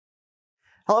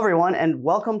Hello everyone, and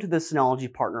welcome to the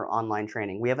Synology Partner Online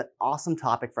Training. We have an awesome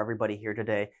topic for everybody here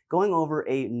today, going over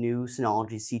a new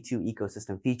Synology C2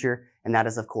 ecosystem feature, and that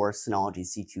is of course Synology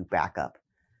C2 Backup.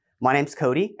 My name's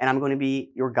Cody, and I'm going to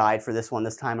be your guide for this one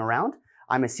this time around.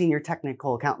 I'm a Senior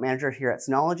Technical Account Manager here at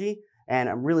Synology, and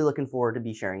I'm really looking forward to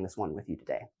be sharing this one with you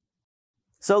today.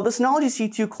 So the Synology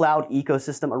C2 Cloud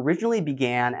ecosystem originally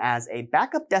began as a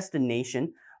backup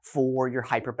destination for your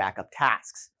hyper backup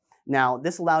tasks. Now,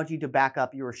 this allowed you to back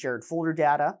up your shared folder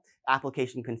data,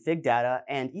 application config data,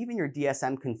 and even your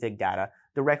DSM config data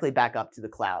directly back up to the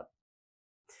cloud.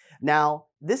 Now,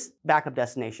 this backup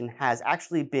destination has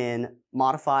actually been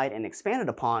modified and expanded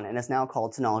upon and is now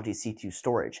called Synology C2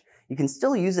 Storage. You can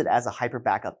still use it as a hyper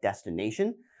backup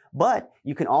destination, but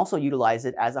you can also utilize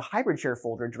it as a hybrid share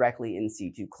folder directly in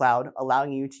C2 Cloud,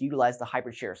 allowing you to utilize the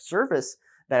hybrid share service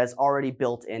that is already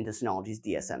built into Synology's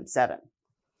DSM-7.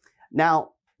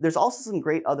 Now, there's also some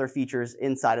great other features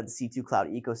inside of the C2 Cloud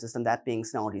ecosystem, that being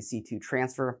Synology C2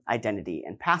 Transfer, Identity,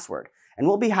 and Password. And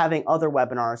we'll be having other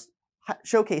webinars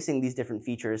showcasing these different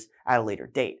features at a later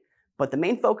date. But the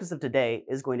main focus of today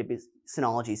is going to be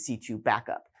Synology C2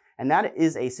 Backup. And that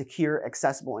is a secure,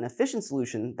 accessible, and efficient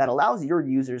solution that allows your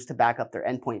users to back up their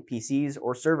endpoint PCs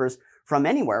or servers from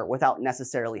anywhere without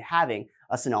necessarily having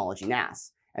a Synology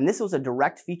NAS. And this was a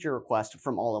direct feature request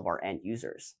from all of our end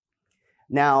users.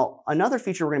 Now, another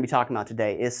feature we're going to be talking about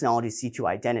today is Synology C2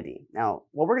 Identity. Now,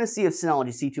 what we're going to see of Synology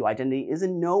C2 Identity is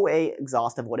in no way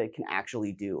exhaustive what it can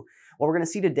actually do. What we're going to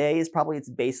see today is probably its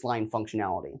baseline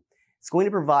functionality. It's going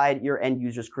to provide your end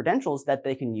users credentials that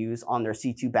they can use on their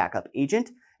C2 backup agent,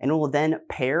 and it will then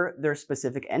pair their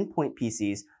specific endpoint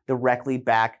PCs directly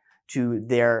back to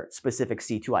their specific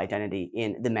C2 identity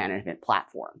in the management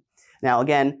platform. Now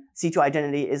again, C2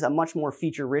 Identity is a much more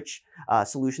feature-rich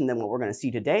solution than what we're going to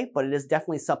see today, but it is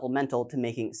definitely supplemental to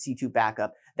making C2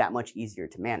 Backup that much easier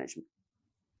to manage.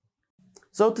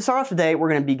 So to start off today, we're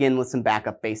going to begin with some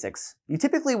backup basics. You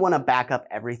typically want to back up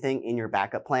everything in your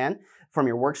backup plan, from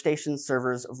your workstations,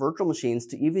 servers, virtual machines,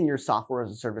 to even your software as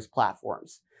a service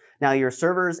platforms. Now, your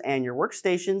servers and your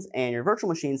workstations and your virtual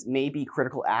machines may be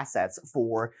critical assets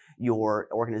for your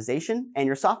organization, and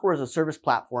your software as a service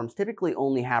platforms typically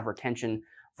only have retention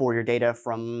for your data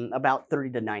from about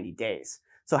 30 to 90 days.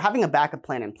 So having a backup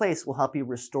plan in place will help you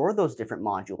restore those different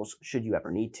modules should you ever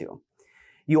need to.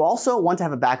 You also want to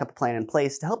have a backup plan in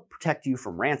place to help protect you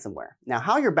from ransomware. Now,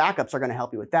 how your backups are going to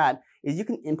help you with that is you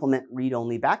can implement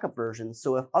read-only backup versions,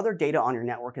 so if other data on your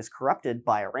network is corrupted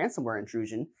by a ransomware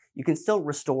intrusion, you can still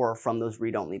restore from those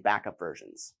read-only backup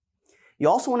versions. You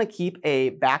also want to keep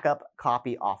a backup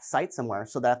copy off-site somewhere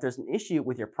so that if there's an issue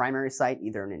with your primary site,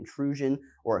 either an intrusion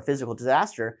or a physical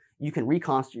disaster, you can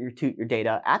reconstitute your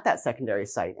data at that secondary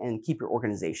site and keep your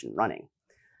organization running.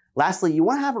 Lastly, you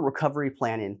want to have a recovery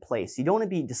plan in place. You don't want to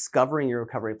be discovering your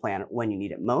recovery plan when you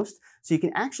need it most, so you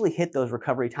can actually hit those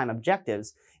recovery time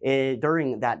objectives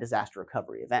during that disaster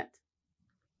recovery event.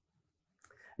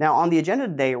 Now, on the agenda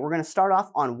today, we're going to start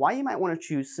off on why you might want to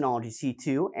choose Synology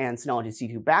C2 and Synology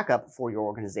C2 Backup for your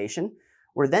organization.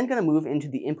 We're then going to move into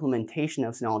the implementation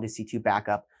of Synology C2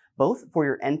 Backup, both for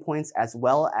your endpoints as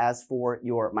well as for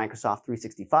your Microsoft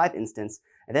 365 instance,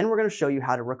 and then we're going to show you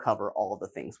how to recover all of the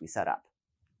things we set up.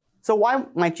 So why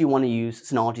might you want to use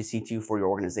Synology C2 for your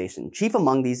organization? Chief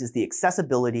among these is the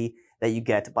accessibility that you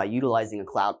get by utilizing a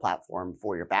cloud platform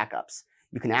for your backups.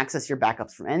 You can access your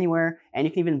backups from anywhere, and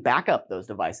you can even back up those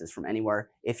devices from anywhere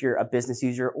if you're a business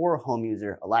user or a home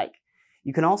user alike.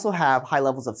 You can also have high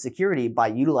levels of security by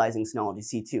utilizing Synology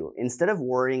C2. Instead of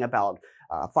worrying about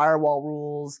firewall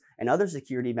rules and other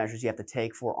security measures you have to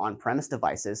take for on-premise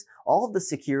devices, all of the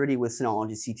security with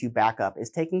Synology C2 Backup is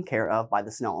taken care of by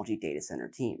the Synology data center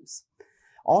teams.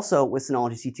 Also, with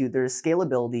Synology C2, there is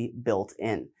scalability built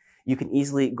in. You can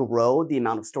easily grow the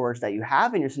amount of storage that you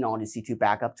have in your Synology C2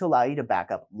 Backup to allow you to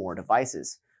back up more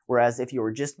devices. Whereas if you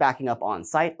were just backing up on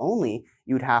site only,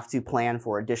 you would have to plan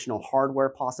for additional hardware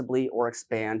possibly, or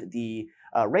expand the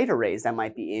RAID arrays that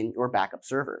might be in your backup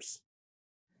servers.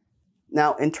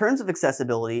 Now, in terms of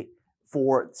accessibility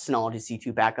for Synology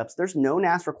C2 backups, there's no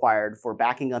NAS required for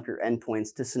backing up your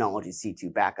endpoints to Synology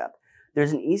C2 Backup.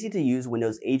 There's an easy-to-use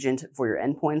Windows agent for your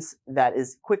endpoints that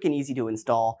is quick and easy to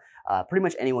install. Pretty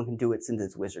much anyone can do it since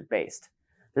it's wizard-based.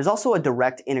 There's also a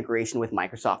direct integration with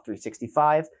Microsoft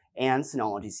 365 and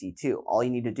Synology C2. All you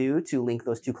need to do to link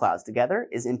those two clouds together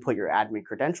is input your admin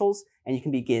credentials, and you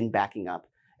can begin backing up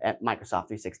at Microsoft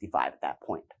 365 at that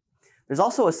point. There's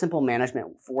also a simple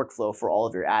management workflow for all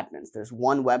of your admins. There's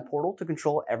one web portal to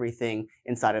control everything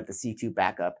inside of the C2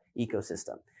 backup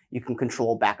ecosystem. You can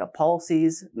control backup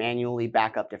policies, manually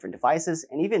back up different devices,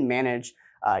 and even manage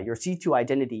your C2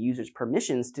 identity user's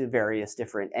permissions to various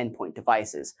different endpoint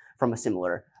devices from a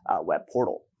similar web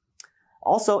portal.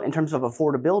 Also, in terms of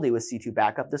affordability with C2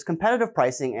 backup, there's competitive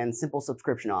pricing and simple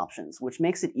subscription options, which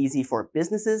makes it easy for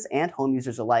businesses and home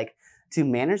users alike to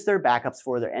manage their backups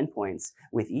for their endpoints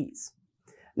with ease.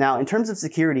 Now, in terms of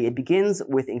security, it begins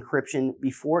with encryption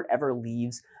before it ever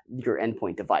leaves your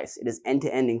endpoint device. It is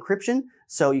end-to-end encryption,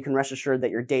 so you can rest assured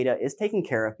that your data is taken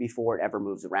care of before it ever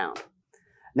moves around.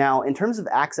 Now, in terms of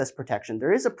access protection,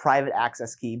 there is a private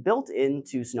access key built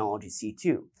into Synology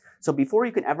C2. So before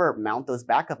you can ever mount those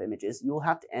backup images, you will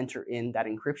have to enter in that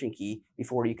encryption key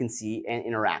before you can see and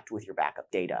interact with your backup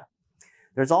data.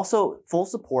 There's also full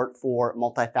support for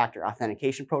multi-factor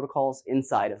authentication protocols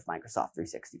inside of Microsoft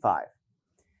 365.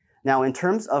 Now, in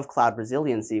terms of cloud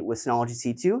resiliency with Synology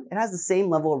C2, it has the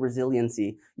same level of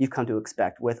resiliency you've come to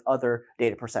expect with other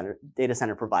data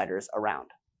center providers around.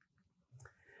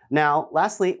 Now,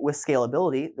 lastly, with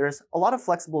scalability, there's a lot of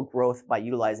flexible growth by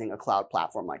utilizing a cloud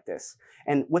platform like this.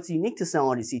 And what's unique to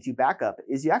Synology C2 Backup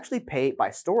is you actually pay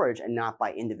by storage and not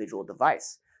by individual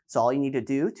device. So all you need to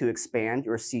do to expand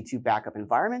your C2 backup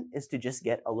environment is to just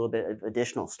get a little bit of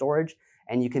additional storage,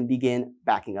 and you can begin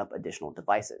backing up additional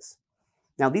devices.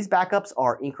 Now, these backups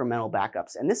are incremental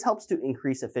backups, and this helps to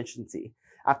increase efficiency.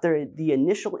 After the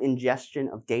initial ingestion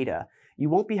of data, you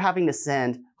won't be having to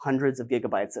send hundreds of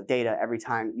gigabytes of data every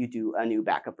time you do a new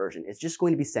backup version. It's just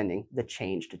going to be sending the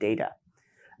changed data.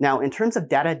 Now, in terms of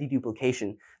data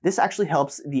deduplication, this actually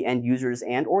helps the end users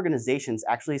and organizations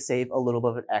actually save a little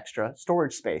bit of extra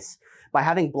storage space. By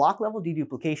having block level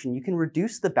deduplication, you can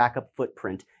reduce the backup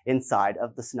footprint inside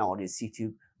of the Synology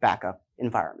C2 backup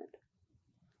environment.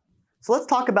 So let's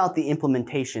talk about the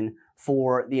implementation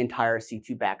for the entire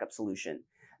C2 backup solution.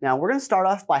 Now, we're going to start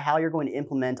off by how you're going to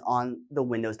implement on the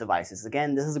Windows devices.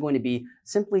 Again, this is going to be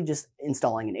simply just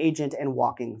installing an agent and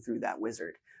walking through that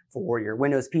wizard. For your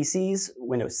Windows PCs,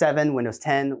 Windows 7, Windows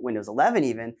 10, Windows 11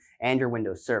 even, and your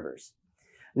Windows servers.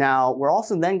 Now, we're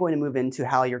also then going to move into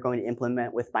how you're going to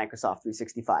implement with Microsoft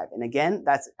 365. And again,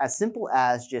 that's as simple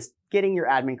as just getting your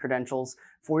admin credentials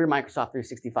for your Microsoft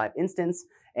 365 instance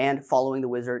and following the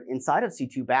wizard inside of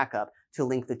C2 Backup to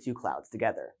link the two clouds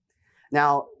together.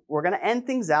 Now, we're going to end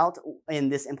things out in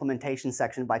this implementation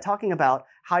section by talking about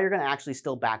how you're going to actually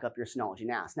still back up your Synology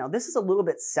NAS. Now, this is a little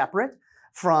bit separate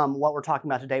from what we're talking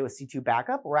about today with C2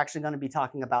 Backup. We're actually going to be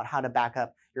talking about how to back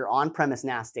up your on-premise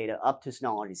NAS data up to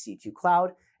Synology C2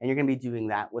 Cloud, and you're going to be doing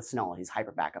that with Synology's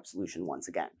Hyper Backup solution once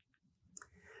again.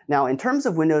 Now, in terms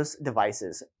of Windows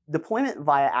devices, deployment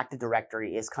via Active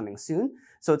Directory is coming soon,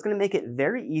 so it's going to make it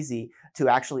very easy to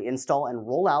actually install and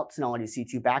roll out Synology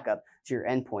C2 Backup to your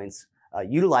endpoints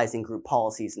utilizing group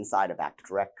policies inside of Active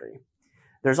Directory.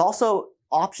 There's also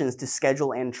options to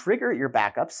schedule and trigger your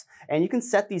backups, and you can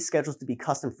set these schedules to be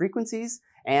custom frequencies,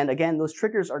 and again, those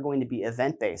triggers are going to be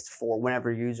event-based for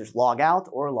whenever users log out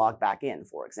or log back in,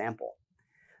 for example.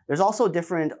 There's also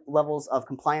different levels of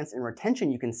compliance and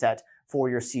retention you can set for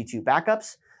your C2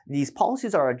 backups. These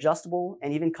policies are adjustable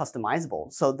and even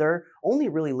customizable, so they're only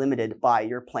really limited by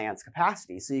your plan's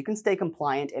capacity. So you can stay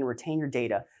compliant and retain your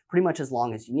data pretty much as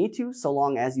long as you need to, so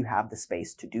long as you have the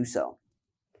space to do so.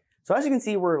 So as you can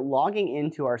see, we're logging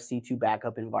into our C2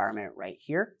 backup environment right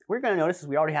here. We're going to notice is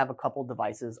we already have a couple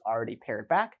devices already paired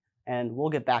back, and we'll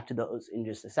get back to those in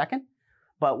just a second.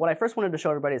 But what I first wanted to show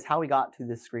everybody is how we got to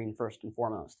this screen first and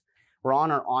foremost. We're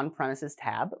on our on-premises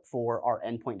tab for our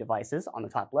endpoint devices on the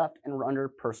top left, and we're under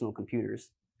personal computers.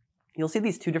 You'll see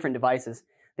these two different devices.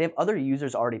 They have other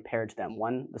users already paired to them,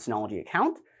 one the Synology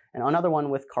account and another one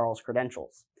with Carl's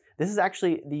credentials. This is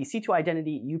actually the C2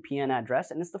 Identity UPN address,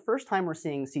 and it's the first time we're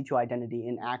seeing C2 Identity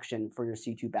in action for your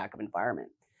C2 backup environment.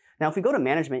 Now, if we go to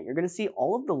Management, you're going to see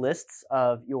all of the lists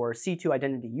of your C2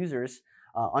 Identity users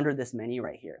under this menu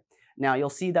right here. Now, you'll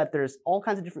see that there's all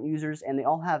kinds of different users, and they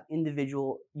all have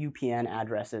individual UPN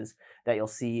addresses that you'll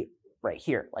see right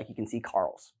here, like you can see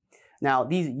Carl's. Now,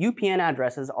 these UPN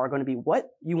addresses are going to be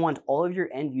what you want all of your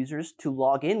end users to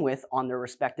log in with on their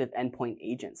respective endpoint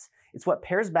agents. It's what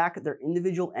pairs back their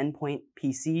individual endpoint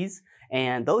PCs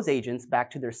and those agents back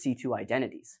to their C2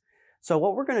 identities. So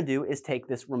what we're going to do is take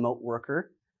this remote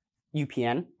worker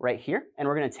UPN right here, and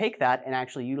we're going to take that and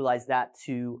actually utilize that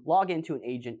to log into an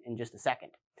agent in just a second.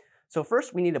 So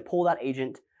first, we need to pull that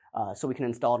agent so we can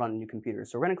install it on a new computer.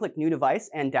 So we're going to click New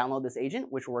Device and download this agent,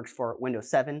 which works for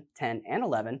Windows 7, 10, and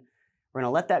 11. We're going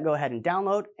to let that go ahead and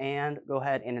download and go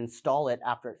ahead and install it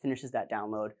after it finishes that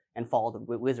download and follow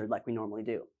the wizard like we normally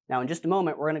do. Now, in just a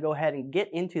moment, we're going to go ahead and get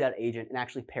into that agent and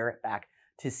actually pair it back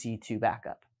to C2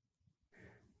 Backup.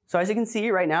 So as you can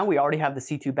see right now, we already have the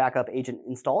C2 Backup agent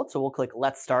installed. So we'll click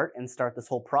Let's Start and start this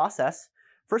whole process.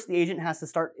 First, the agent has to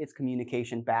start its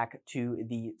communication back to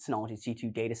the Synology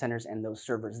C2 data centers and those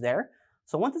servers there.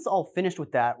 So once it's all finished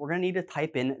with that, we're going to need to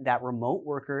type in that remote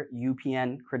worker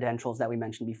UPN credentials that we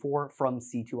mentioned before from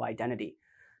C2 Identity.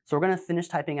 So we're going to finish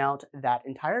typing out that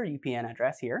entire UPN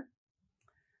address here.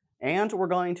 And we're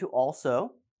going to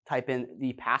also type in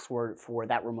the password for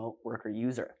that remote worker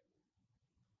user.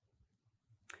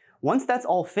 Once that's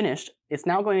all finished, it's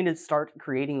now going to start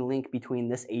creating a link between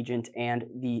this agent and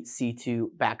the C2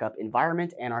 backup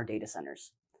environment and our data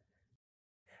centers.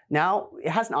 Now,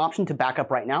 it has an option to backup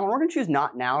right now, and we're going to choose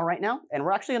not now right now, and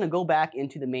we're actually going to go back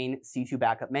into the main C2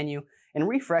 backup menu and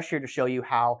refresh here to show you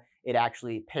how it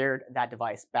actually paired that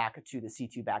device back to the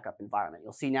C2 backup environment.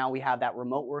 You'll see now we have that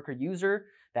remote worker user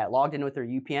that logged in with their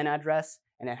UPN address,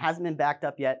 and it hasn't been backed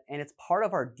up yet, and it's part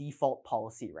of our default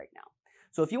policy right now.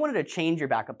 So if you wanted to change your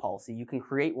backup policy, you can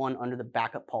create one under the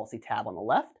backup policy tab on the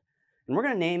left. And we're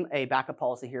going to name a backup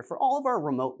policy here for all of our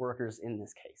remote workers in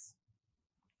this case.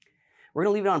 We're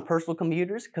going to leave it on personal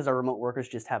computers because our remote workers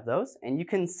just have those. And you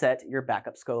can set your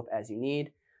backup scope as you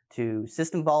need to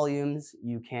system volumes.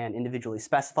 You can individually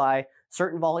specify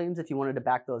certain volumes if you wanted to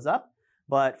back those up.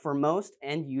 But for most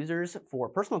end users for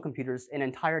personal computers, an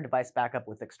entire device backup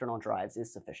with external drives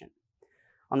is sufficient.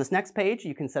 On this next page,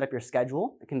 you can set up your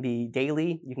schedule. It can be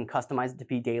daily. You can customize it to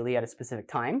be daily at a specific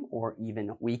time or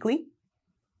even weekly.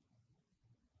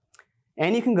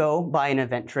 And you can go by an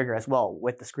event trigger as well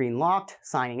with the screen locked,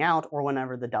 signing out, or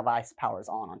whenever the device powers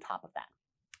on top of that.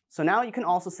 So now you can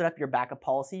also set up your backup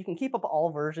policy. You can keep up all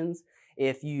versions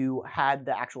if you had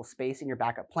the actual space in your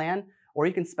backup plan, or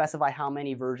you can specify how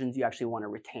many versions you actually want to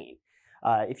retain.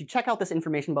 If you check out this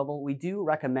information bubble, we do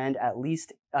recommend at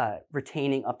least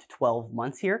retaining up to 12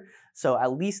 months here. So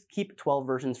at least keep 12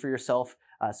 versions for yourself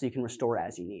so you can restore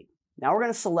as you need. Now we're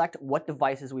going to select what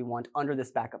devices we want under this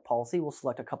backup policy. We'll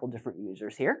select a couple different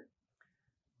users here.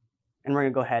 And we're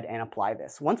going to go ahead and apply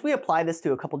this. Once we apply this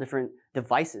to a couple different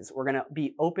devices, we're going to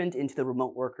be opened into the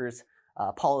remote workers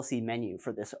policy menu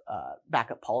for this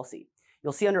backup policy.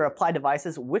 You'll see under Apply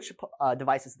Devices which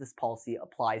devices this policy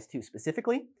applies to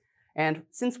specifically. And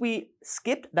since we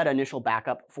skipped that initial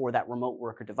backup for that remote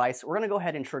worker device, we're going to go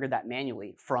ahead and trigger that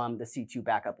manually from the C2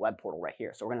 backup web portal right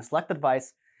here. So we're going to select the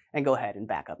device and go ahead and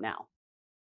back up now.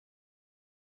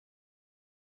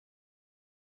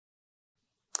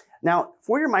 Now,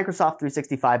 for your Microsoft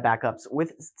 365 backups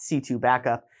with C2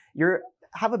 backup, you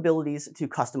have abilities to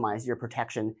customize your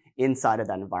protection inside of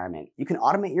that environment. You can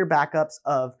automate your backups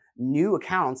of new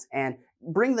accounts and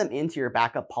bring them into your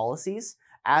backup policies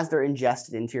as they're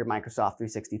ingested into your Microsoft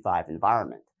 365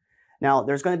 environment. Now,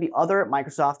 there's going to be other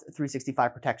Microsoft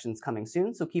 365 protections coming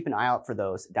soon, so keep an eye out for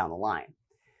those down the line.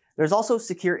 There's also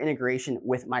secure integration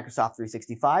with Microsoft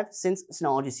 365 since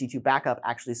Synology C2 Backup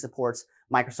actually supports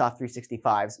Microsoft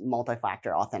 365's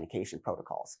multi-factor authentication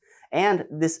protocols. And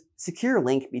this secure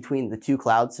link between the two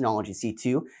clouds, Synology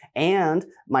C2 and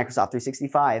Microsoft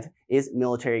 365, is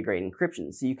military-grade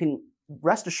encryption. So you can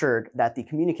rest assured that the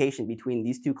communication between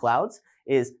these two clouds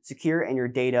is secure and your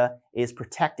data is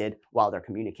protected while they're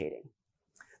communicating.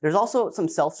 There's also some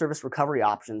self-service recovery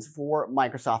options for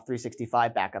Microsoft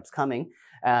 365 backups coming.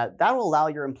 That will allow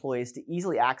your employees to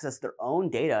easily access their own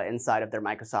data inside of their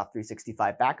Microsoft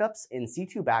 365 backups in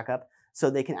C2 Backup so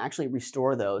they can actually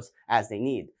restore those as they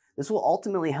need. This will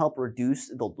ultimately help reduce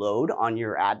the load on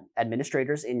your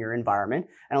administrators in your environment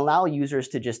and allow users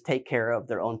to just take care of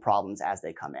their own problems as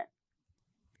they come in.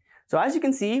 So as you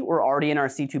can see, we're already in our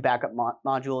C2 Backup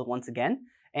module once again.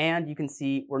 And you can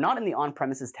see we're not in the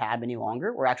on-premises tab any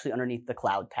longer. We're actually underneath the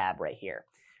cloud tab right here.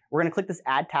 We're going to click this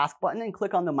Add Task button and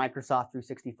click on the Microsoft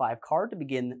 365 card to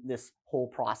begin this whole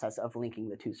process of linking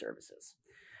the two services.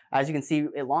 As you can see,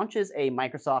 it launches a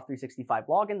Microsoft 365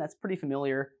 login that's pretty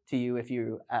familiar to you if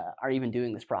you are even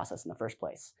doing this process in the first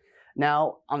place.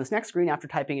 Now, on this next screen, after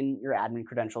typing in your admin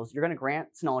credentials, you're going to grant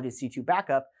Synology C2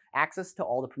 Backup access to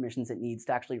all the permissions it needs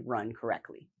to actually run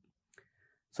correctly.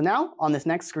 So now, on this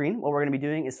next screen, what we're going to be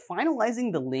doing is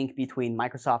finalizing the link between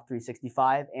Microsoft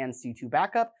 365 and C2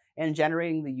 Backup and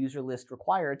generating the user list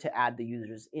required to add the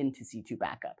users into C2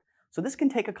 Backup. So this can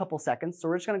take a couple seconds, so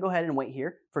we're just going to go ahead and wait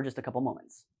here for just a couple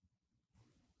moments.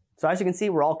 So as you can see,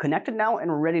 we're all connected now and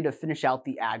we're ready to finish out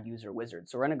the Add User wizard.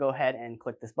 So we're going to go ahead and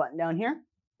click this button down here.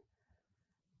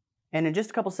 And in just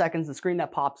a couple seconds, the screen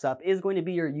that pops up is going to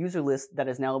be your user list that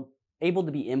is now able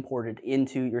to be imported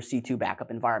into your C2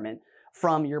 Backup environment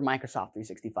from your Microsoft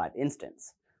 365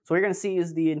 instance. So what you're going to see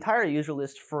is the entire user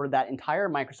list for that entire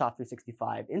Microsoft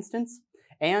 365 instance.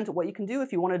 And what you can do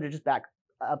if you wanted to just back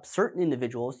up certain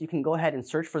individuals, you can go ahead and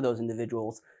search for those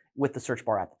individuals with the search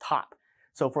bar at the top.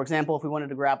 So for example, if we wanted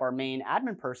to grab our main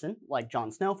admin person, like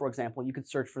Jon Snow, for example, you could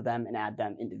search for them and add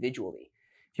them individually.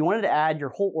 If you wanted to add your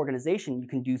whole organization, you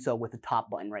can do so with the top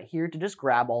button right here to just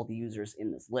grab all the users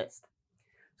in this list.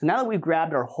 So now that we've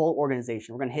grabbed our whole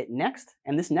organization, we're going to hit next,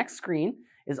 and this next screen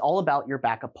is all about your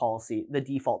backup policy, the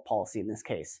default policy in this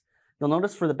case. You'll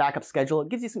notice for the backup schedule, it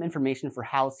gives you some information for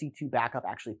how C2 Backup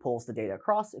actually pulls the data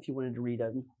across if you wanted to read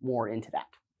more into that.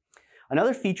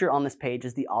 Another feature on this page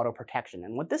is the auto protection,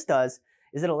 and what this does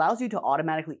is it allows you to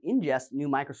automatically ingest new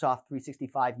Microsoft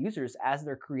 365 users as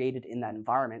they're created in that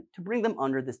environment to bring them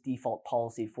under this default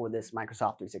policy for this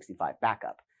Microsoft 365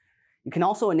 backup. You can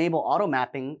also enable auto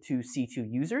mapping to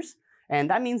C2 users, and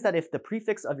that means that if the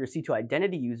prefix of your C2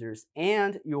 identity users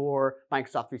and your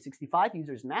Microsoft 365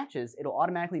 users matches, it'll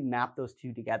automatically map those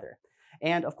two together.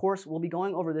 And of course, we'll be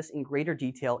going over this in greater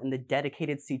detail in the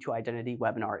dedicated C2 identity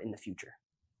webinar in the future.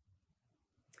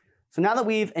 So now that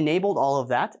we've enabled all of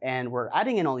that and we're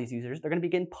adding in all these users, they're going to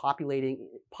begin populating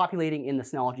in the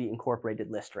Synology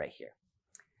Incorporated list right here.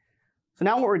 So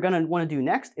now what we're going to want to do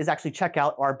next is actually check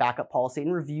out our backup policy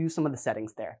and review some of the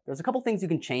settings there. There's a couple things you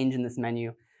can change in this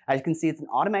menu. As you can see, it's an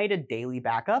automated daily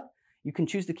backup. You can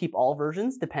choose to keep all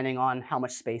versions depending on how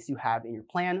much space you have in your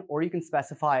plan, or you can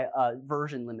specify a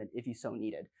version limit if you so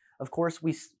needed. Of course,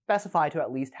 we specify to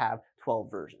at least have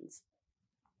 12 versions.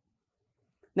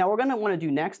 Now, what we're going to want to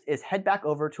do next is head back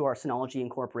over to our Synology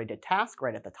Incorporated task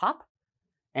right at the top,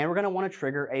 and we're going to want to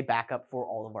trigger a backup for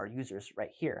all of our users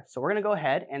right here. So we're going to go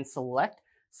ahead and select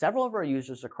several of our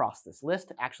users across this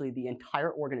list, actually the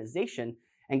entire organization,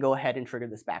 and go ahead and trigger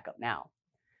this backup now.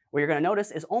 What you're going to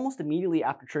notice is almost immediately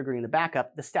after triggering the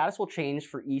backup, the status will change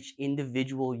for each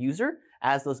individual user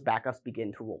as those backups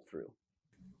begin to roll through.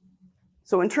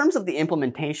 So in terms of the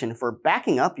implementation for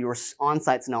backing up your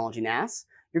on-site Synology NAS,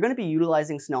 you're going to be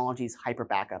utilizing Synology's Hyper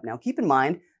Backup. Now keep in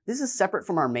mind, this is separate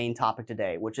from our main topic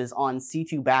today, which is on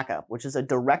C2 Backup, which is a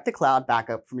direct-to-cloud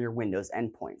backup from your Windows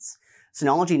endpoints.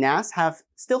 Synology NAS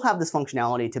still have this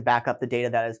functionality to back up the data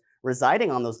that is residing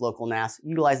on those local NAS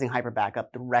utilizing Hyper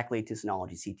Backup directly to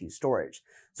Synology C2 storage.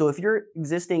 So if you're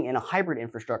existing in a hybrid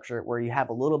infrastructure where you have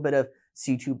a little bit of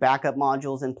C2 backup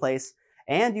modules in place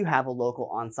and you have a local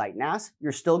on-site NAS,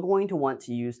 you're still going to want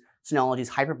to use Synology's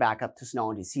Hyper Backup to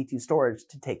Synology C2 storage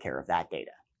to take care of that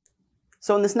data.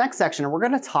 So in this next section, we're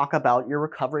going to talk about your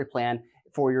recovery plan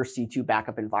for your C2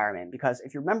 backup environment, because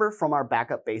if you remember from our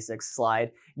backup basics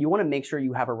slide, you want to make sure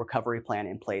you have a recovery plan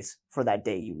in place for that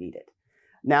day you need it.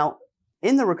 Now,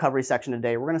 in the recovery section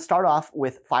today, we're going to start off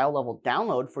with file level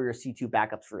download for your C2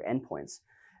 backups for endpoints,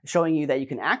 showing you that you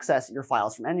can access your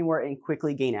files from anywhere and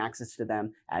quickly gain access to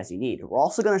them as you need. We're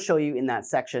also going to show you in that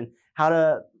section how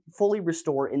to fully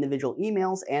restore individual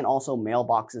emails and also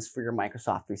mailboxes for your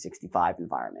Microsoft 365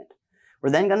 environment. We're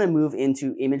then going to move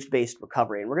into image-based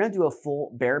recovery, and we're going to do a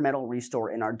full bare metal restore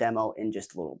in our demo in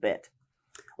just a little bit.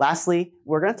 Lastly,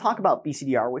 we're going to talk about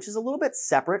BCDR, which is a little bit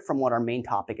separate from what our main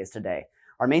topic is today.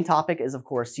 Our main topic is, of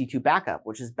course, C2 Backup,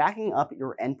 which is backing up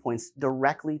your endpoints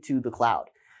directly to the cloud.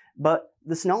 But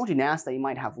the Synology NAS that you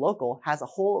might have local has a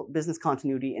whole business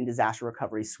continuity and disaster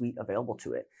recovery suite available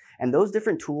to it. And those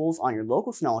different tools on your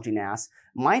local Synology NAS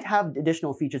might have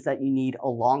additional features that you need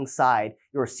alongside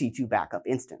your C2 Backup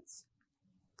instance.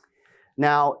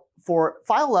 Now, for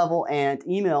file level and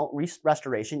email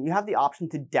restoration, you have the option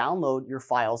to download your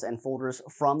files and folders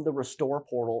from the Restore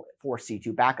portal for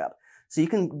C2 Backup. So you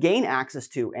can gain access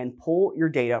to and pull your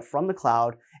data from the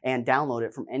cloud and download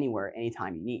it from anywhere,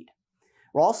 anytime you need.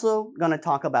 We're also going to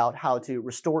talk about how to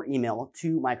restore email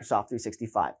to Microsoft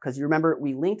 365, because you remember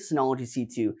we linked Synology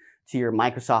C2 to your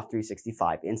Microsoft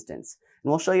 365 instance. And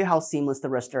we'll show you how seamless the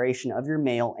restoration of your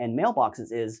mail and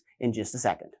mailboxes is in just a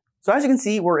second. So as you can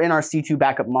see, we're in our C2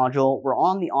 Backup module. We're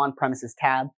on the On-Premises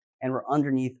tab, and we're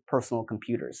underneath Personal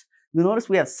Computers. You'll notice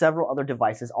we have several other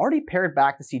devices already paired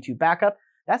back to C2 Backup.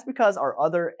 That's because our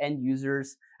other end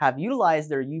users have utilized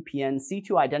their UPN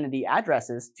C2 identity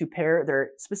addresses to pair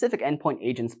their specific endpoint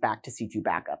agents back to C2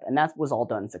 Backup, and that was all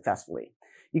done successfully.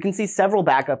 You can see several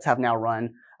backups have now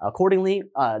run accordingly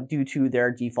due to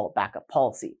their default backup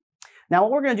policy. Now,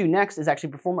 what we're going to do next is actually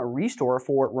perform a restore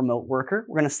for Remote Worker.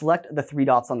 We're going to select the three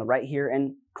dots on the right here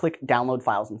and click Download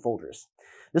Files and Folders.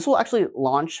 This will actually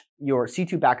launch your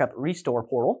C2 Backup Restore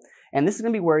portal, and this is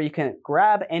going to be where you can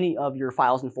grab any of your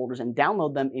files and folders and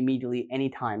download them immediately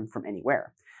anytime from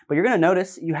anywhere. But you're going to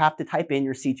notice you have to type in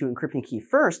your C2 encryption key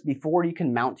first before you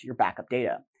can mount your backup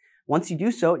data. Once you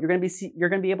do so, you're going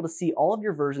to be able to see all of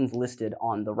your versions listed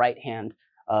on the right hand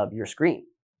of your screen.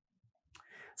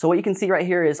 So what you can see right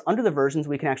here is under the versions,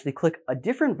 we can actually click a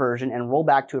different version and roll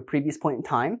back to a previous point in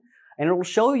time. And it will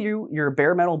show you your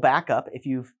bare metal backup if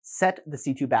you've set the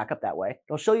C2 backup that way.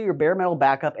 It'll show you your bare metal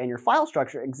backup and your file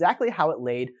structure exactly how it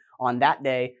laid on that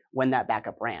day when that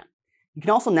backup ran. You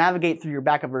can also navigate through your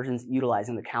backup versions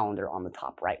utilizing the calendar on the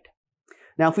top right.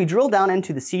 Now, if we drill down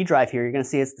into the C drive here, you're going to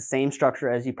see it's the same structure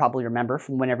as you probably remember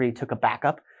from whenever you took a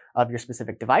backup of your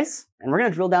specific device. And we're going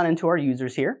to drill down into our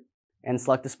users here and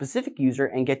select a specific user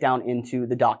and get down into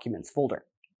the Documents folder.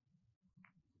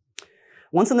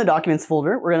 Once in the Documents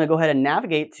folder, we're going to go ahead and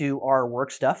navigate to our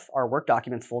work stuff, our work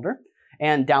documents folder,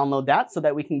 and download that so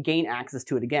that we can gain access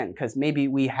to it again, because maybe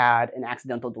we had an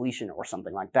accidental deletion or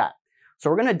something like that. So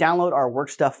we're going to download our work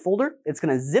stuff folder. It's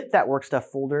going to zip that work stuff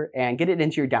folder and get it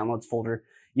into your downloads folder.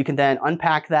 You can then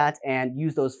unpack that and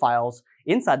use those files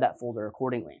inside that folder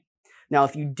accordingly. Now,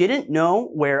 if you didn't know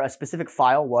where a specific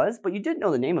file was, but you did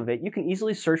know the name of it, you can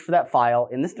easily search for that file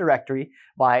in this directory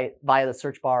via the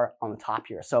search bar on the top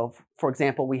here. So, for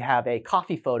example, we have a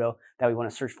coffee photo that we want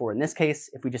to search for. In this case,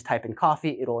 if we just type in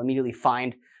coffee, it'll immediately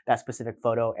find that specific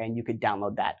photo, and you could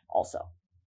download that also.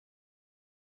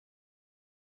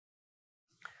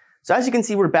 So as you can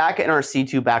see, we're back in our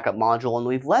C2 backup module, and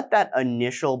we've let that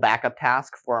initial backup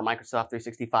task for our Microsoft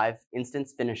 365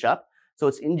 instance finish up. So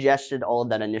it's ingested all of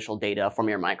that initial data from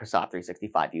your Microsoft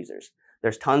 365 users.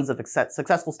 There's tons of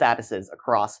successful statuses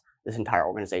across this entire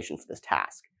organization for this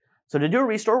task. So to do a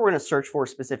restore, we're going to search for a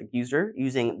specific user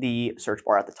using the search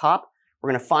bar at the top.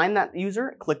 We're going to find that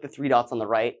user, click the three dots on the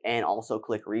right, and also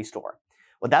click restore.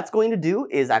 What that's going to do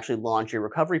is actually launch your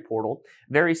recovery portal,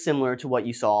 very similar to what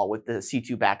you saw with the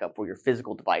C2 backup for your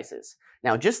physical devices.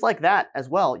 Now, just like that as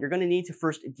well, you're going to need to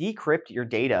first decrypt your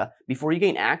data before you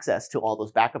gain access to all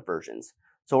those backup versions.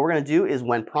 So what we're going to do is,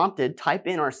 when prompted, type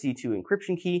in our C2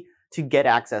 encryption key to get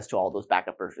access to all those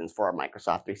backup versions for our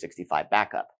Microsoft 365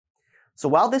 backup. So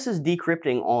while this is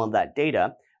decrypting all of that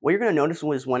data, what you're going to notice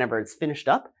is whenever it's finished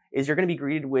up, is you're going to be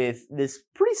greeted with this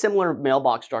pretty similar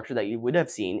mailbox structure that you would have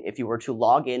seen if you were to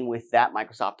log in with that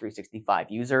Microsoft 365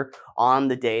 user on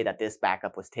the day that this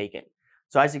backup was taken.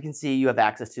 So as you can see, you have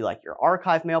access to like your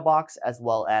archive mailbox as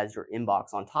well as your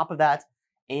inbox on top of that,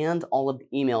 and all of the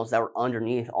emails that were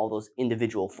underneath all those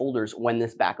individual folders when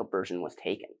this backup version was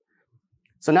taken.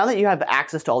 So now that you have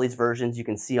access to all these versions, you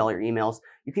can see all your emails,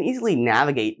 you can easily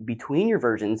navigate between your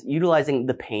versions utilizing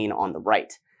the pane on the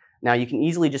right. Now you can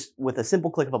easily just, with a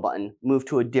simple click of a button, move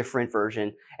to a different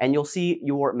version, and you'll see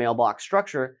your mailbox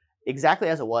structure exactly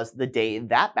as it was the day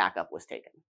that backup was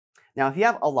taken. Now, if you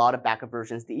have a lot of backup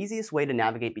versions, the easiest way to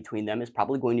navigate between them is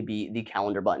probably going to be the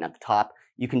calendar button at the top.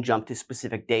 You can jump to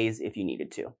specific days if you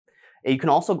needed to. You can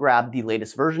also grab the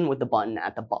latest version with the button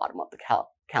at the bottom of the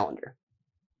calendar.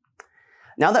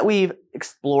 Now that we've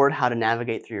explored how to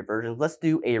navigate through your versions, let's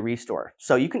do a restore.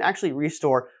 So you can actually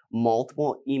restore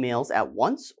multiple emails at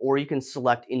once, or you can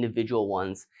select individual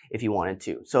ones if you wanted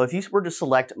to. So if you were to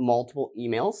select multiple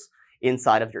emails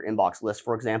inside of your inbox list,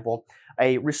 for example,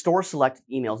 a restore select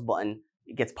emails button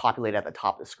gets populated at the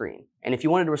top of the screen. And if you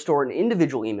wanted to restore an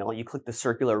individual email, you click the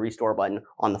circular restore button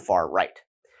on the far right.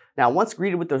 Now, once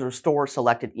greeted with the restore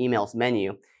selected emails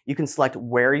menu, you can select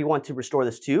where you want to restore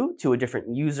this to a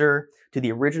different user, to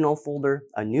the original folder,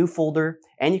 a new folder,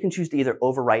 and you can choose to either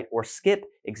overwrite or skip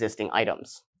existing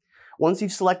items. Once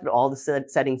you've selected all the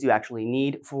settings you actually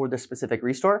need for the specific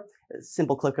restore, a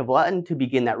simple click of a button to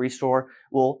begin that restore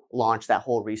will launch that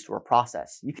whole restore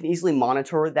process. You can easily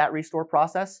monitor that restore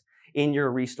process in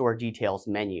your restore details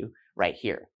menu right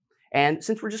here. And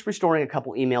since we're just restoring a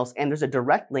couple emails and there's a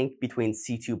direct link between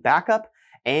C2 backup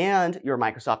and your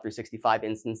Microsoft 365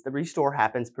 instance, the restore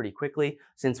happens pretty quickly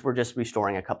since we're just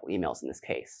restoring a couple emails in this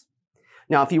case.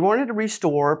 Now, if you wanted to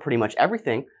restore pretty much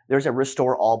everything, there's a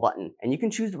restore all button, and you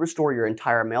can choose to restore your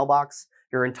entire mailbox,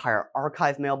 your entire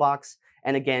archive mailbox,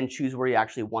 and again, choose where you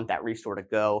actually want that restore to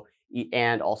go,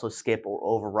 and also skip or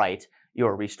overwrite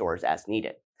your restores as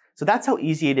needed. So that's how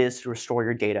easy it is to restore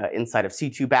your data inside of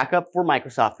C2 Backup for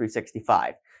Microsoft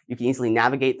 365. You can easily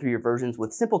navigate through your versions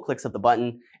with simple clicks of the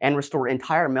button and restore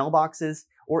entire mailboxes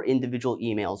or individual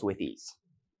emails with ease.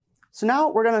 So now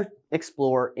we're going to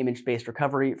explore image-based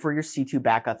recovery for your C2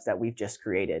 backups that we've just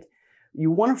created.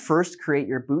 You want to first create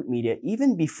your boot media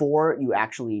even before you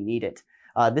actually need it.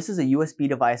 This is a USB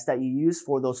device that you use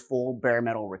for those full bare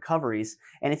metal recoveries.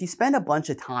 And if you spend a bunch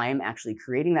of time actually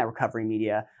creating that recovery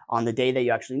media on the day that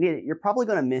you actually need it, you're probably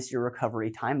going to miss your recovery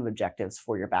time objectives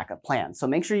for your backup plan. So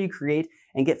make sure you create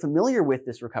and get familiar with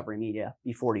this recovery media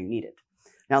before you need it.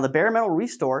 Now, the bare metal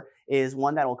restore is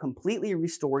one that will completely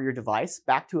restore your device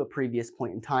back to a previous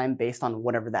point in time based on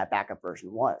whatever that backup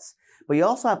version was. But you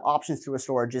also have options to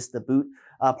restore just the boot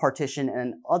partition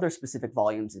and other specific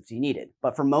volumes if you need it.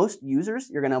 But for most users,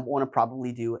 you're going to want to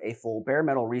probably do a full bare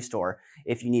metal restore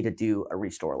if you need to do a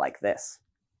restore like this.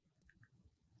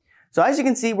 So as you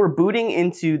can see, we're booting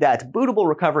into that bootable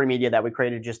recovery media that we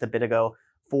created just a bit ago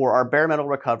for our bare metal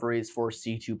recoveries for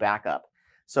C2 backup.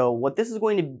 So what this is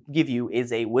going to give you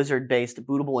is a wizard-based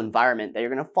bootable environment that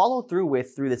you're going to follow through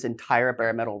with through this entire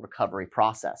bare metal recovery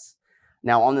process.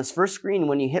 Now on this first screen,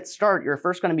 when you hit start, you're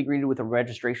first going to be greeted with a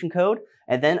registration code,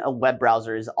 and then a web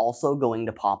browser is also going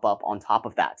to pop up on top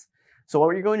of that. So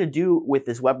what you're going to do with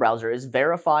this web browser is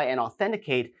verify and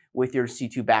authenticate with your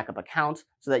C2 backup account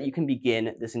so that you can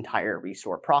begin this entire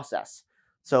restore process.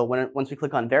 So once we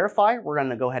click on verify, we're going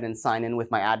to go ahead and sign in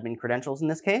with my admin credentials in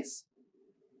this case.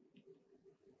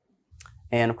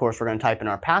 And of course, we're going to type in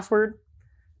our password.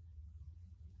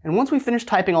 And once we finish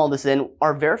typing all this in,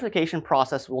 our verification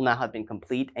process will now have been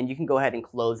complete, and you can go ahead and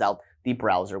close out the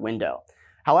browser window.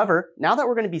 However, now that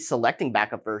we're going to be selecting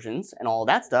backup versions and all of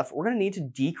that stuff, we're going to need to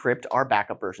decrypt our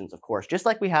backup versions, of course, just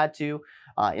like we had to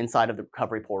inside of the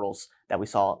recovery portals that we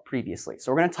saw previously.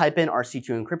 So we're going to type in our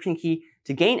C2 encryption key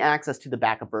to gain access to the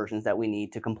backup versions that we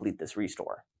need to complete this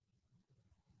restore.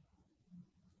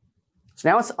 So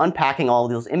now it's unpacking all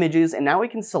of those images, and now we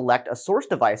can select a source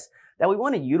device that we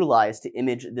want to utilize to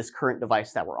image this current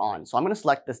device that we're on. So I'm going to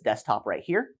select this desktop right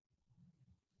here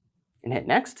and hit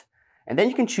next. And then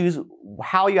you can choose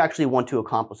how you actually want to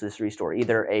accomplish this restore,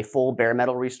 either a full bare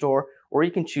metal restore, or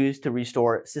you can choose to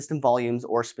restore system volumes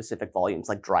or specific volumes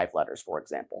like drive letters, for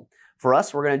example. For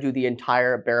us, we're going to do the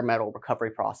entire bare metal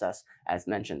recovery process as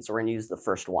mentioned. So we're going to use the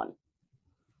first one.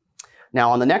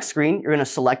 Now on the next screen, you're going to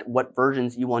select what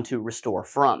versions you want to restore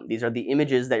from. These are the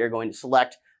images that you're going to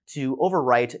select to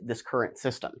overwrite this current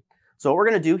system. So what we're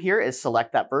going to do here is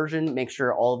select that version, make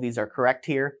sure all of these are correct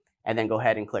here, and then go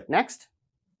ahead and click next.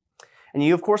 And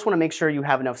you of course want to make sure you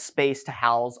have enough space to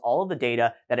house all of the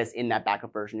data that is in that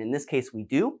backup version. In this case, we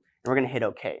do, and we're going to hit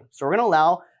OK. So we're going to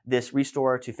allow this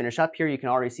restore to finish up here. You can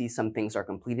already see some things are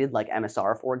completed, like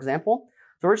MSR, for example.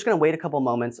 So we're just going to wait a couple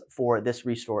moments for this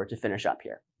restore to finish up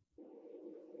here.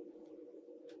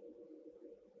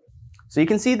 So you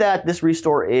can see that this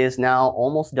restore is now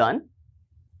almost done.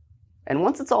 And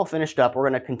once it's all finished up, we're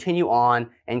going to continue on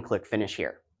and click finish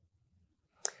here.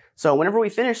 So whenever we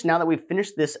finish, now that we've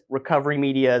finished this recovery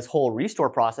media's whole restore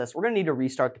process, we're going to need to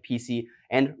restart the PC,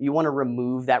 and you want to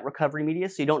remove that recovery media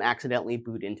so you don't accidentally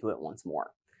boot into it once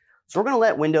more. So we're going to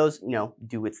let Windows,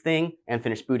 do its thing and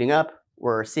finish booting up.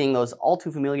 We're seeing those all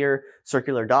too familiar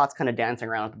circular dots kind of dancing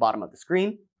around at the bottom of the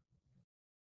screen.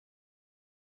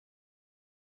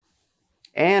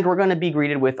 And we're going to be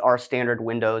greeted with our standard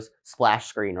Windows splash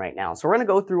screen right now. So we're going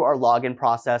to go through our login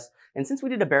process. And since we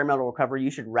did a bare metal recovery, you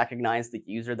should recognize the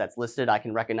user that's listed. I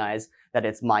can recognize that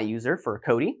it's my user for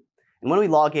Cody. And when we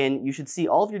log in, you should see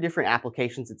all of your different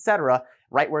applications, etc.,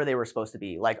 right where they were supposed to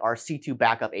be, like our C2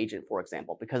 backup agent, for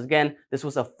example. Because again, this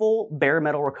was a full bare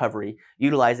metal recovery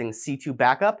utilizing C2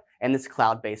 backup and this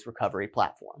cloud-based recovery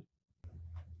platform.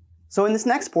 So in this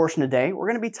next portion today, we're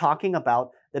going to be talking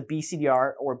about the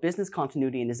BCDR, or Business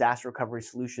Continuity and Disaster Recovery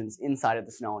Solutions, inside of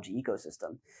the Synology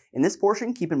ecosystem. In this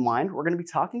portion, keep in mind, we're going to be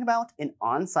talking about an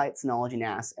on-site Synology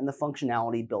NAS and the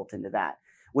functionality built into that,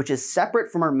 which is separate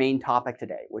from our main topic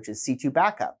today, which is C2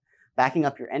 backup, backing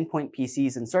up your endpoint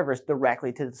PCs and servers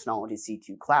directly to the Synology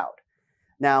C2 cloud.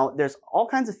 Now, there's all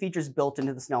kinds of features built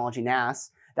into the Synology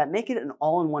NAS that make it an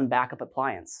all-in-one backup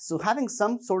appliance. So having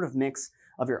some sort of mix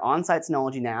of your on-site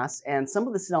Synology NAS and some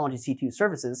of the Synology C2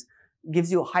 services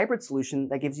gives you a hybrid solution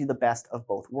that gives you the best of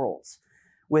both worlds.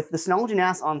 With the Synology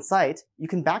NAS on site, you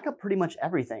can back up pretty much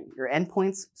everything: your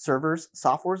endpoints, servers,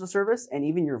 software as a service, and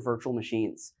even your virtual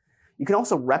machines. You can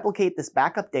also replicate this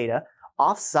backup data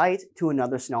off-site to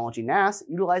another Synology NAS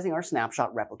utilizing our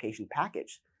snapshot replication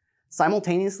package.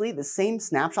 Simultaneously, the same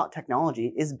snapshot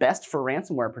technology is best for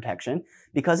ransomware protection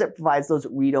because it provides those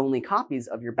read-only copies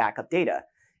of your backup data.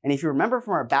 And if you remember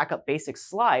from our backup basics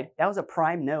slide, that was a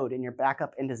prime node in your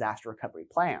backup and disaster recovery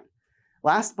plan.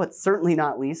 Last but certainly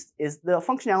not least is the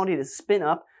functionality to spin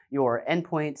up your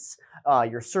endpoints,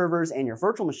 your servers, and your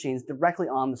virtual machines directly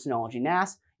on the Synology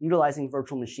NAS utilizing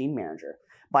Virtual Machine Manager.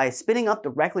 By spinning up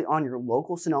directly on your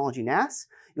local Synology NAS,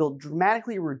 you'll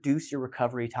dramatically reduce your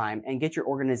recovery time and get your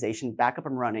organization back up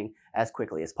and running as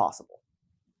quickly as possible.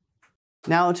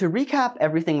 Now, to recap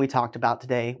everything we talked about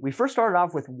today, we first started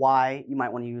off with why you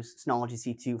might want to use Synology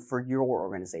C2 for your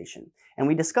organization. And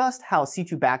we discussed how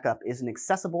C2 Backup is an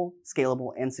accessible,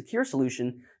 scalable, and secure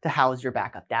solution to house your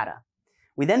backup data.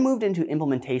 We then moved into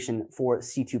implementation for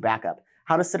C2 Backup,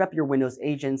 how to set up your Windows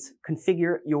agents,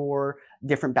 configure your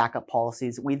different backup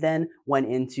policies. We then went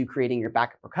into creating your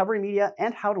backup recovery media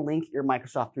and how to link your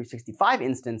Microsoft 365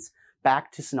 instance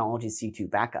back to Synology C2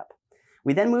 backup.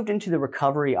 We then moved into the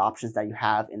recovery options that you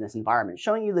have in this environment,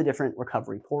 showing you the different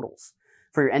recovery portals.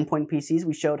 For your endpoint PCs,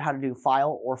 we showed how to do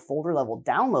file or folder level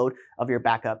download of your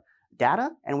backup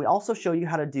data, and we also showed you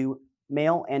how to do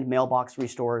mail and mailbox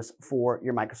restores for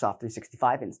your Microsoft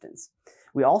 365 instance.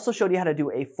 We also showed you how to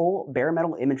do a full bare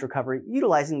metal image recovery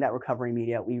utilizing that recovery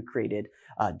media we created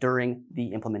during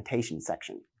the implementation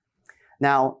section.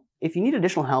 Now, if you need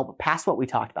additional help past what we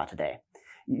talked about today,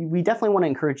 we definitely want to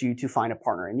encourage you to find a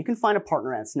partner, and you can find a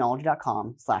partner at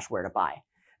synology.com/where-to-buy.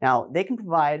 Now, they can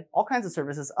provide all kinds of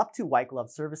services up to white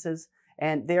glove services,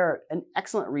 and they are an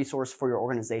excellent resource for your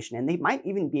organization, and they might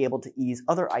even be able to ease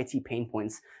other IT pain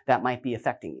points that might be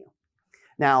affecting you.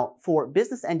 Now, for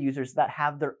business end users that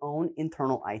have their own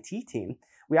internal IT team,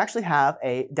 we actually have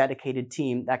a dedicated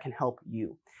team that can help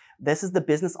you. This is the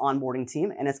business onboarding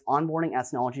team, and it's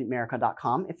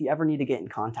onboarding@synologyamerica.com if you ever need to get in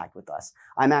contact with us.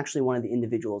 I'm actually one of the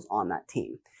individuals on that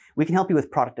team. We can help you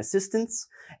with product assistance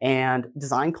and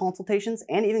design consultations,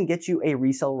 and even get you a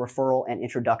resale referral and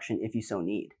introduction if you so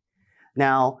need.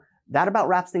 Now, that about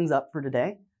wraps things up for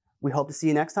today. We hope to see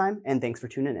you next time, and thanks for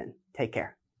tuning in. Take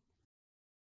care.